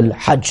acceptable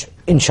Hajj,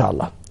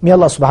 inshallah. May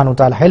Allah subhanahu wa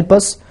ta'ala help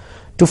us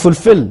to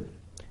fulfill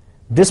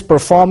this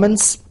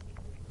performance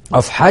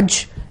of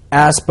Hajj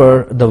as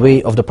per the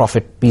way of the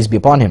Prophet, peace be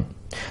upon him.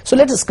 So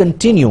let us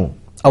continue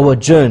our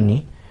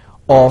journey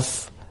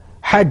of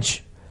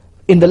Hajj.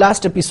 In the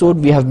last episode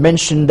we have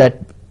mentioned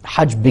that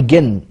Hajj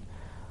begins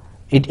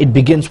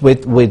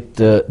with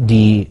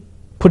the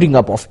putting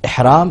up of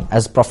ihram,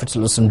 as Prophet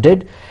ﷺ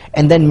did,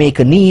 and then make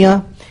a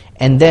niyyah,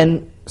 and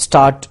then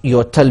start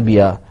your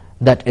talbiyah,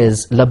 that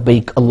is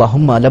labbaik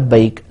Allahumma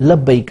labbaik,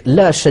 labbaik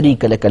la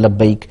sharika laka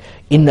labbaik,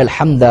 innal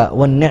hamda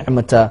wan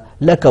ni'mata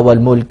laka wal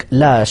mulk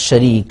la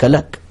sharika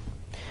lak.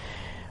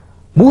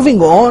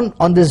 Moving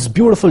on this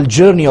beautiful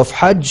journey of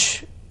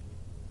Hajj,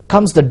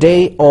 comes the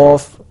day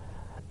of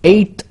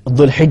 8th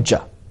Dhul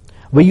Hijjah,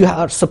 where you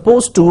are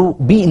supposed to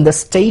be in the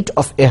state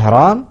of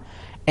ihram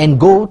and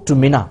go to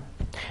Mina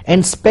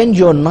and spend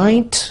your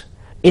night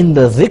in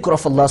the dhikr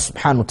of Allah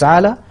subhanahu wa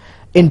ta'ala,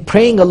 in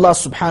praying Allah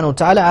subhanahu wa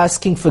ta'ala,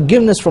 asking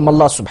forgiveness from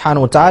Allah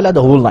subhanahu wa ta'ala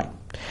the whole night.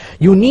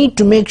 You need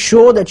to make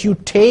sure that you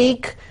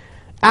take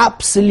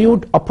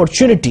absolute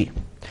opportunity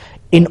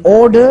in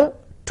order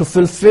to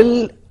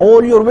fulfill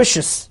all your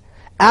wishes.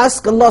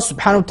 Ask Allah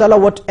subhanahu wa ta'ala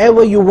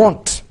whatever you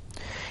want.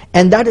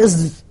 And that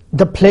is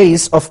the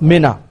place of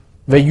Mina,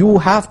 where you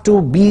have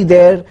to be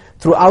there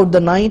throughout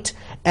the night,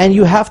 and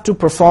you have to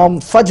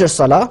perform Fajr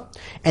Salah,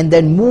 and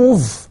then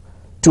move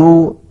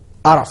to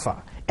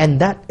Arafah. And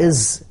that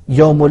is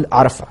Yawmul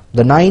Arafah,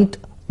 the 9th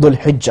Dhul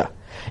Hijjah.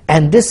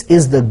 And this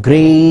is the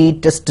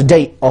greatest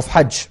day of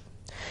Hajj.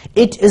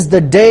 It is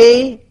the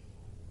day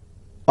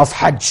of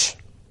Hajj.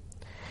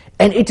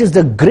 And it is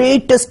the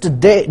greatest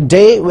day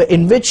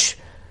in which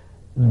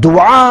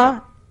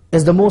dua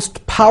is the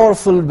most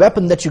powerful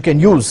weapon that you can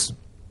use.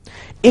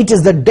 It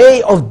is the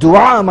day of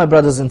dua, my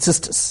brothers and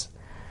sisters.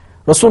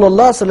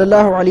 Rasulullah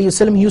sallallahu alayhi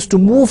wasallam used to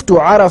move to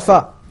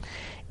Arafah,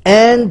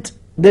 and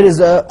there is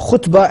a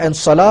khutbah and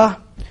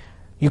salah.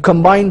 You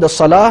combine the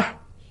salah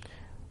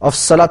of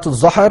Salatul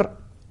Zuhr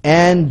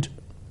and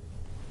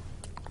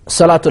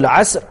Salatul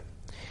Asr.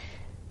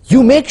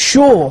 You make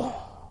sure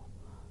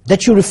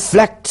that you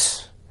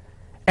reflect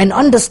and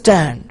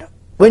understand.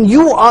 When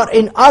you are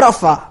in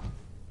Arafah,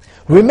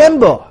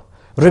 remember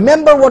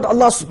what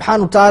Allah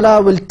subhanahu wa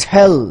ta'ala will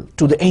tell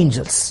to the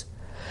angels.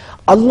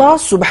 Allah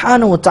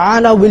subhanahu wa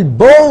ta'ala will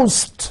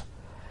boast.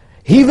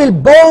 He will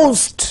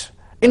boast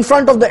in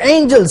front of the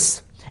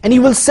angels, and He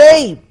will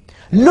say,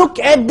 look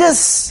at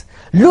this,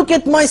 look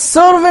at my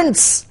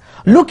servants,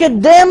 look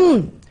at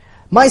them,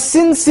 my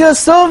sincere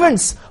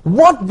servants.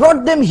 What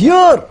brought them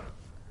here?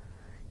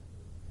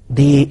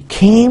 They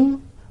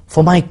came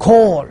for my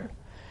call.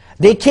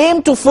 They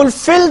came to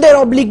fulfill their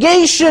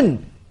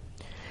obligation.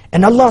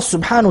 And Allah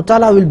subhanahu wa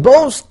ta'ala will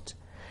boast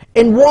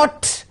in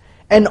what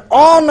an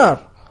honor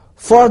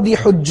for the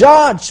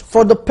Hujjaj,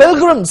 for the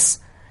pilgrims,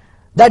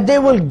 that they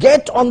will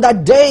get on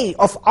that day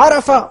of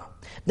Arafah,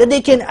 that they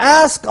can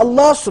ask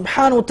Allah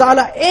subhanahu wa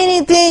ta'ala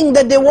anything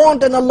that they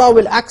want, and Allah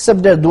will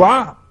accept their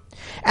dua.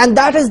 And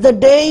that is the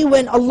day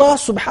when Allah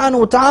subhanahu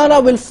wa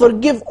ta'ala will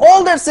forgive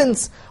all their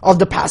sins of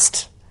the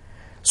past.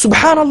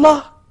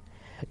 Subhanallah.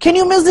 Can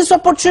you miss this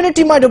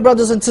opportunity, my dear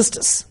brothers and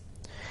sisters?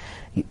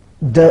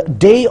 The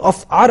day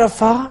of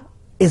Arafah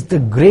is the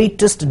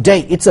greatest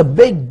day. It's a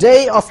big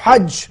day of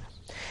Hajj.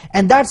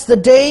 And that's the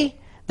day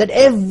that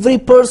every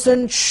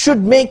person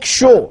should make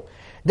sure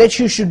that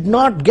he should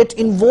not get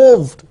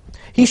involved.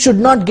 He should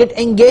not get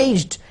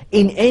engaged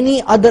in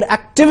any other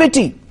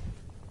activity.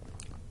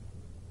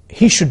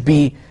 He should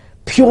be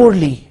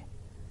purely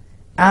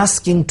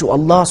asking to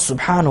Allah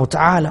subhanahu wa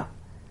ta'ala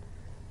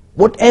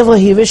whatever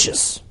he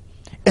wishes.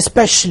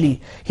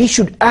 Especially, he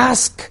should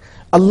ask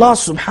Allah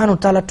subhanahu wa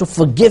ta'ala to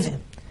forgive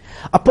him.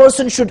 A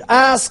person should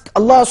ask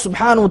Allah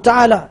subhanahu wa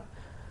ta'ala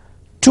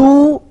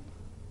to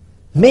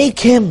make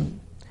him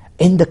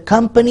in the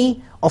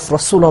company of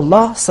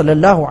Rasulullah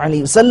sallallahu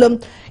alayhi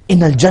wasallam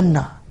in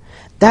Al-Jannah.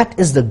 That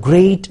is the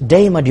great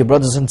day, my dear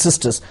brothers and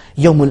sisters,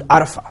 Yawmul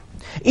Arafah.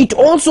 It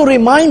also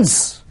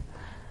reminds,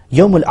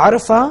 Yawmul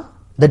Arafah,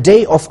 the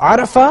day of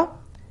Arafah,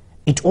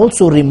 it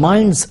also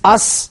reminds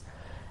us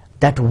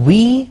that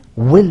we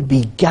will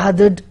be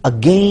gathered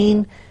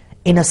again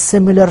in a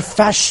similar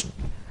fashion.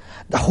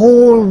 The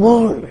whole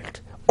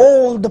world,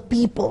 all the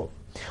people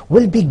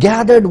will be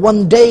gathered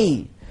one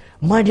day,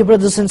 my dear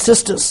brothers and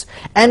sisters,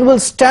 and will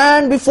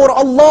stand before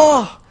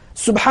Allah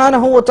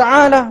subhanahu wa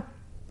ta'ala.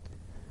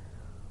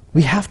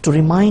 We have to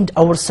remind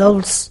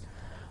ourselves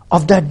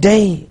of that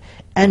day.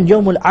 And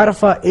Yawmul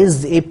Arafah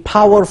is a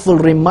powerful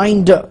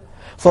reminder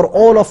for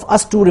all of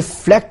us to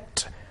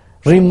reflect,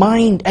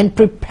 remind and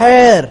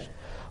prepare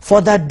for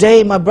that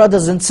day, my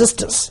brothers and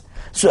sisters.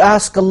 So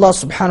ask Allah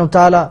subhanahu wa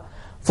ta'ala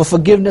for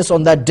forgiveness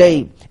on that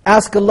day.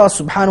 Ask Allah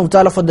subhanahu wa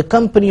ta'ala for the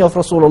company of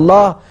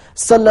Rasulullah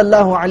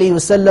sallallahu alayhi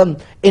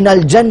wasallam in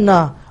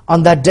Al-Jannah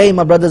on that day,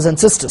 my brothers and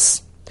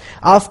sisters.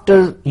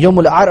 After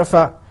Yawmul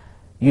Arafah,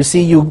 you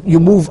see, you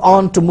move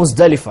on to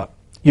Muzdalifah.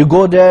 You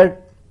go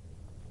there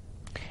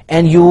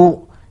and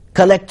you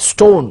collect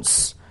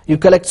stones. You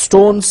collect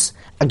stones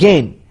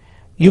again.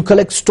 You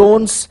collect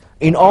stones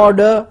in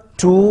order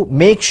to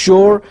make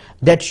sure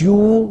that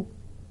you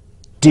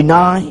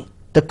deny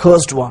the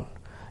cursed one.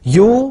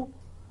 You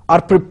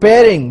are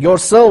preparing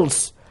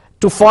yourselves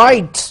to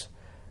fight,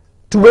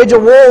 to wage a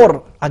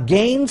war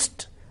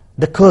against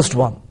the cursed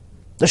one,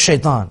 the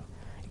shaitan,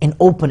 an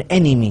open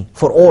enemy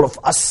for all of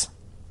us,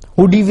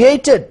 who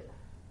deviated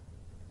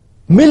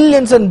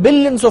millions and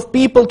billions of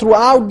people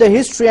throughout the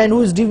history, and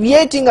who is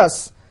deviating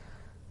us.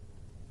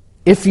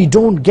 If we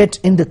don't get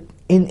in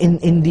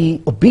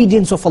the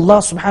obedience of Allah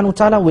subhanahu wa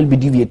ta'ala, we'll be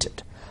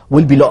deviated,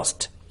 we'll be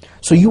lost.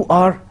 So you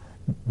are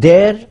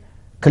there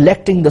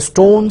collecting the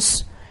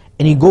stones,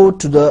 and you go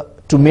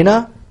to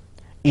Mina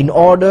in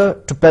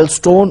order to pelt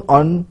stone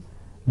on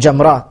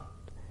Jamrat.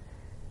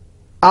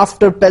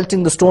 After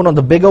pelting the stone on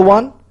the bigger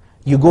one,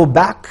 you go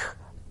back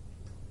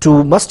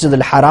to Masjid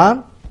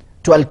al-Haram,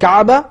 to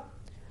Al-Kaaba,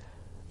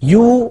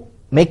 you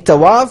make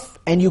tawaf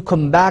and you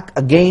come back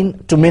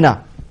again to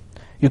Mina.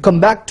 You come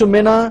back to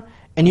Mina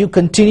and you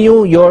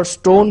continue your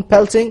stone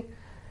pelting.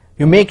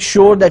 You make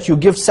sure that you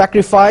give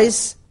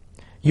sacrifice.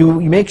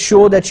 You make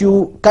sure that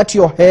you cut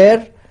your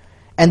hair,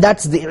 and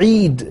that's the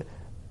Eid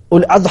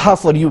ul-Adha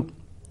for you.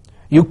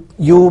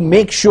 You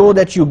make sure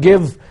that you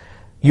give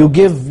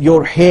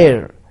your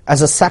hair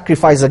as a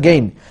sacrifice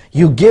again.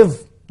 You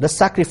give the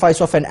sacrifice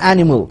of an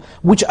animal,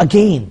 which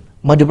again,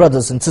 my dear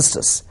brothers and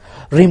sisters,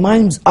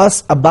 reminds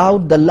us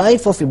about the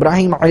life of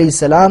Ibrahim alayhi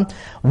salam.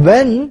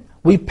 When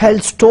we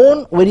pelt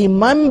stone, we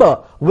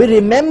remember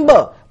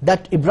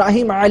that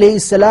Ibrahim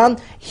alayhi salam,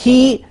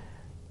 he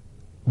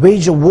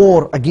waged a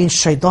war against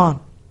shaitan.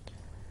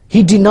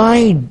 He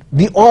denied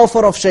the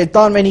offer of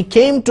shaitan when he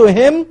came to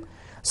him,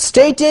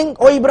 stating,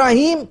 "O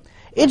Ibrahim,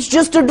 it's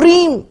just a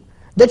dream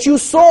that you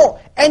saw,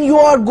 and you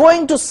are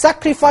going to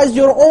sacrifice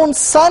your own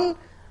son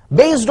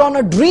based on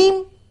a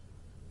dream?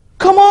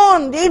 Come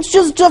on, it's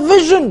just a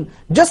vision,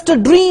 just a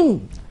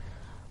dream."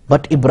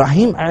 But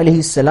Ibrahim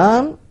alayhi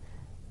salam,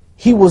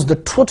 he was the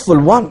truthful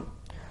one,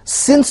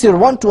 sincere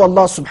one to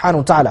Allah subhanahu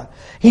wa ta'ala.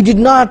 He did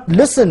not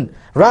listen,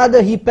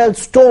 rather he pelted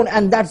stone,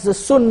 and that's the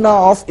sunnah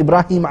of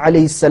Ibrahim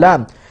alayhi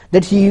salam,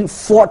 that he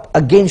fought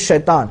against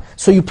shaitan.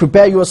 So you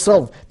prepare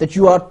yourself that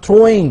you are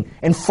throwing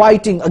and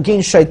fighting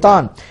against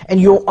shaitan, and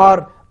you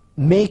are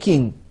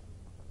making,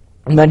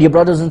 my dear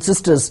brothers and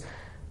sisters,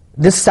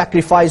 this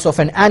sacrifice of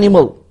an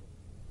animal,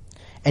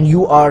 and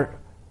you are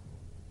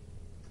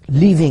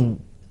leaving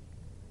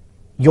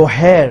your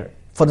hair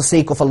for the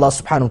sake of Allah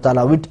subhanahu wa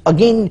ta'ala, which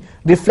again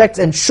reflects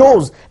and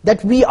shows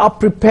that we are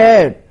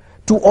prepared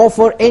to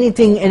offer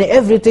anything and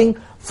everything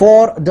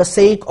for the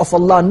sake of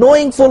Allah,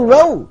 knowing full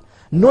well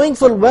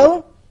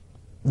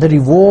the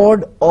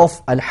reward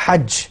of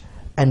Al-Hajj,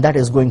 and that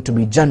is going to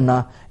be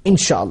Jannah,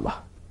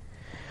 inshallah.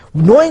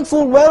 Knowing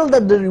full well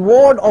that the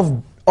reward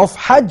of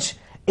Hajj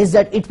is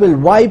that it will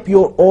wipe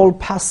your all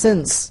past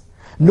sins.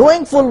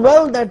 Knowing full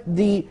well that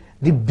the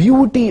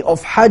beauty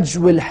of Hajj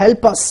will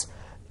help us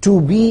to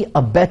be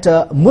a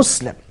better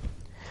Muslim.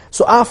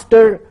 So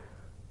after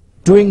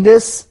doing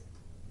this,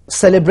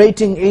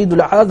 celebrating Eid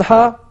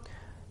al-Adha,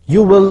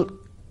 you will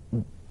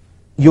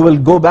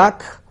go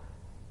back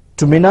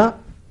to Mina,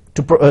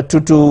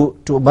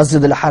 to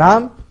Masjid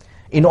al-Haram,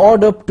 in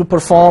order to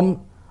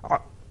perform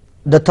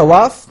the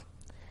tawaf,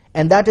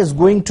 and that is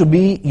going to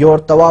be your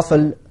tawaf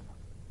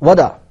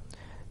al-wada.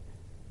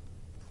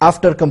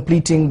 After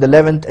completing the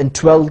 11th and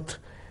 12th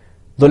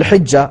Dhul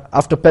Hijjah,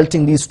 after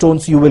pelting these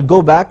stones, you will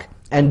go back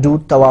and do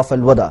tawaf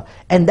al-wada.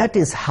 And that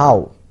is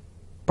how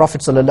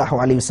Prophet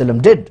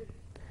ﷺ did.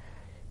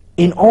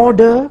 In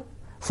order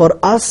for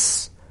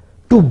us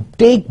to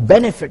take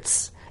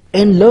benefits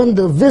and learn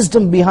the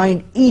wisdom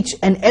behind each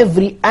and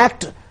every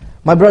act,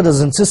 my brothers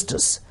and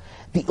sisters,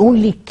 the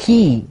only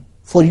key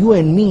for you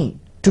and me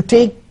to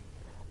take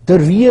the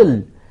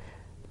real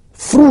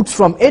fruits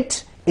from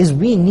it is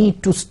we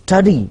need to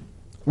study.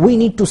 We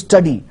need to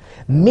study.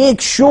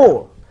 Make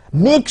sure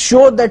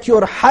that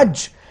your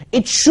Hajj,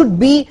 it should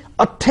be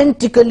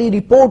authentically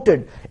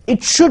reported.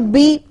 It should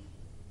be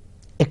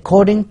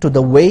according to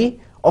the way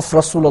of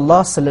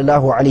Rasulullah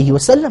sallallahu alaihi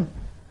wasallam.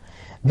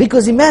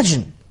 Because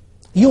imagine,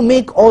 you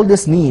make all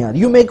this niyyah,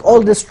 you make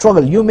all this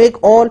struggle, you make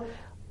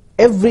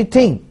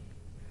everything.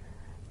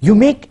 You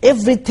make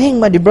everything,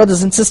 my dear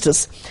brothers and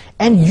sisters,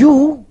 and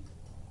you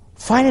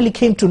finally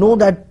came to know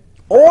that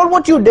all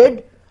what you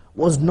did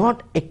was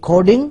not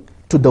according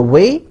to the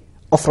way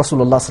of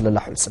Rasulullah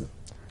sallallahu alaihi wasallam.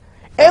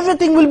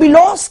 Everything will be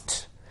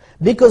lost,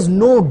 because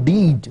no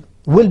deed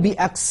will be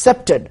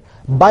accepted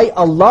by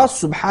Allah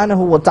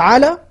subhanahu wa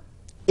ta'ala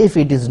if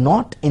it is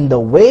not in the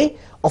way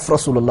of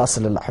Rasulullah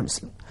sallallahu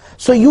alaihi wasallam.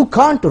 So you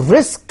can't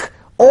risk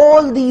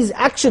all these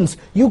actions,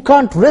 you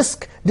can't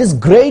risk this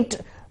great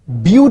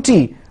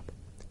beauty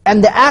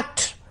and the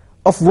act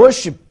of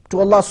worship to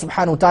Allah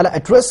subhanahu wa ta'ala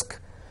at risk.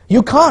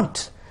 You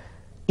can't.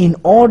 In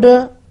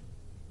order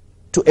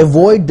to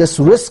avoid this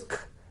risk,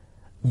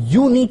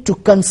 you need to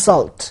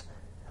consult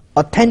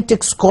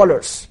authentic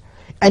scholars,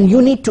 and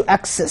you need to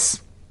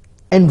access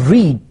and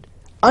read,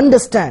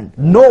 understand,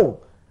 know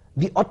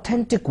the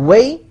authentic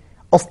way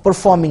of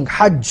performing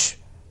Hajj.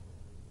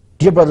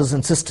 Dear brothers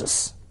and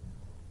sisters,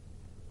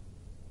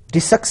 the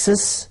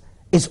success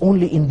is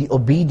only in the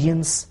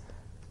obedience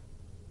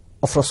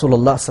of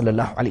Rasulullah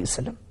sallallahu alaihi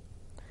wasallam.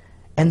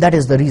 And that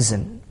is the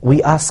reason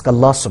we ask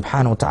Allah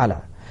subhanahu wa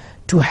ta'ala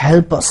to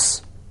help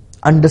us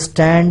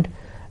understand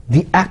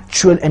the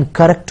actual and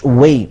correct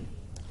way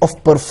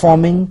of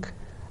performing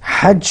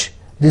Hajj,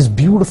 this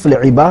beautiful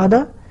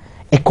ibadah,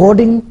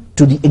 according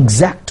to the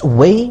exact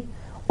way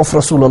of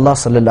Rasulullah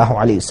sallallahu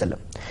alaihi wasallam.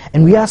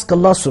 And we ask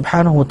Allah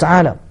subhanahu wa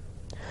ta'ala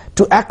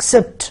to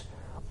accept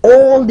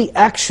all the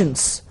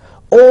actions,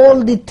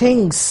 all the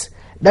things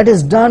that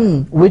is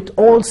done with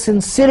all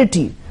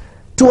sincerity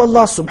to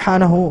Allah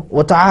subhanahu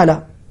wa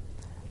ta'ala,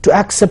 to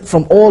accept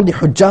from all the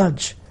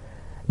Hujjaj,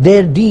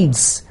 their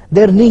deeds,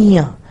 their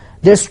niyyah,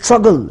 their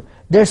struggle,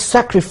 their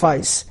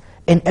sacrifice,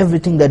 in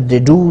everything that they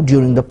do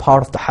during the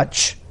part of the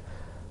Hajj.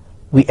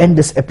 We end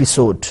this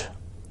episode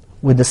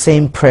with the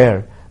same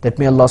prayer, that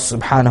may Allah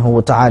subhanahu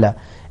wa ta'ala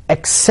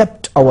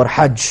accept our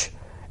Hajj,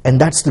 and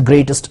that's the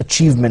greatest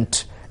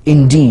achievement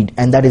indeed,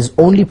 and that is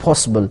only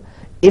possible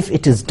if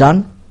it is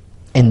done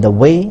in the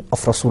way of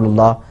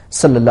Rasulullah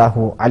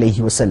sallallahu alayhi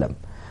wa sallam.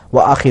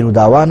 Wa akhiru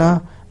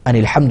dawana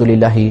anil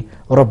hamdulillahi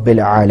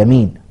rabbil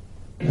alameen.